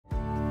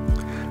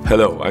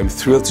Hello, I'm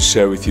thrilled to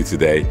share with you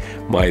today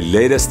my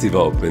latest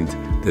development,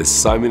 the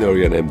Simon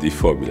Ourian MD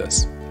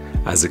formulas.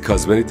 As a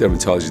cosmetic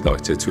dermatology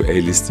doctor to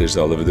A-listers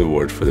all over the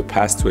world for the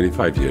past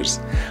 25 years,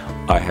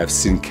 I have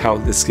seen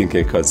countless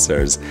skincare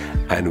concerns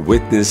and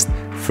witnessed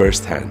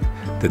firsthand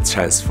the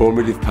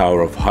transformative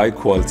power of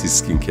high-quality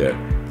skincare.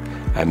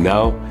 And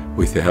now,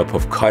 with the help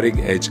of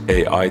cutting-edge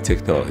AI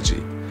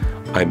technology,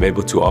 I'm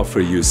able to offer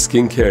you a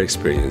skincare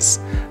experience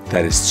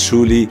that is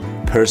truly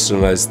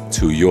personalized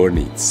to your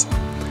needs.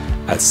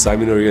 At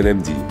Simon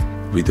Ourian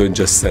MD, we don't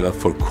just sell out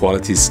for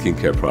quality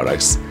skincare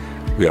products.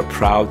 We are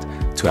proud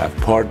to have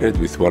partnered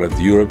with one of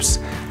Europe's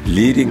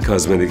leading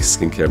cosmetic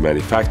skincare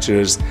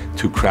manufacturers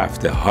to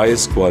craft the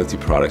highest quality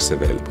products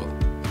available.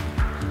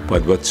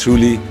 But what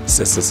truly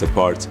sets us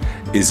apart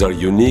is our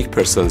unique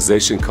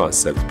personalization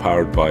concept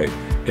powered by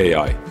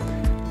AI.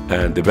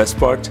 And the best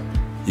part,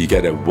 you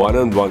get a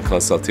one-on-one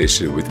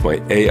consultation with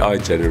my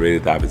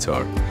AI-generated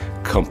avatar,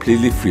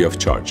 completely free of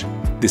charge.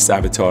 This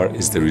avatar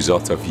is the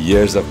result of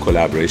years of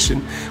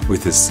collaboration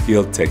with a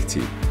skilled tech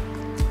team.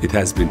 It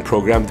has been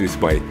programmed with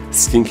my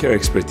skincare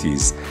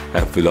expertise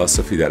and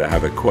philosophy that I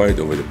have acquired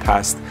over the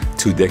past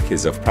 2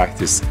 decades of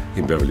practice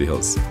in Beverly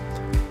Hills.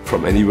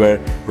 From anywhere,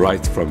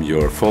 right from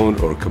your phone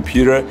or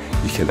computer,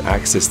 you can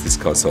access this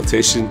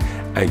consultation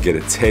and get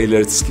a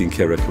tailored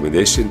skincare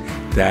recommendation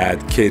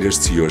that caters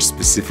to your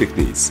specific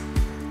needs.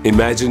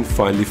 Imagine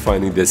finally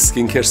finding the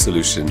skincare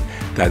solution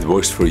that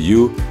works for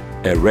you,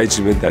 a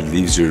regimen that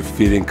leaves you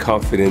feeling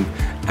confident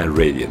and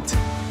radiant.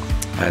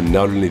 And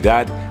not only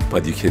that,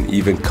 but you can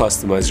even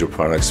customize your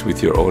products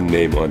with your own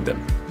name on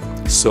them.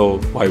 So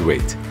why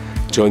wait?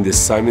 Join the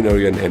Simon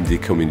Ourian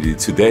MD community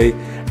today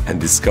and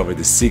discover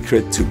the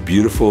secret to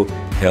beautiful,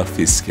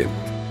 healthy skin.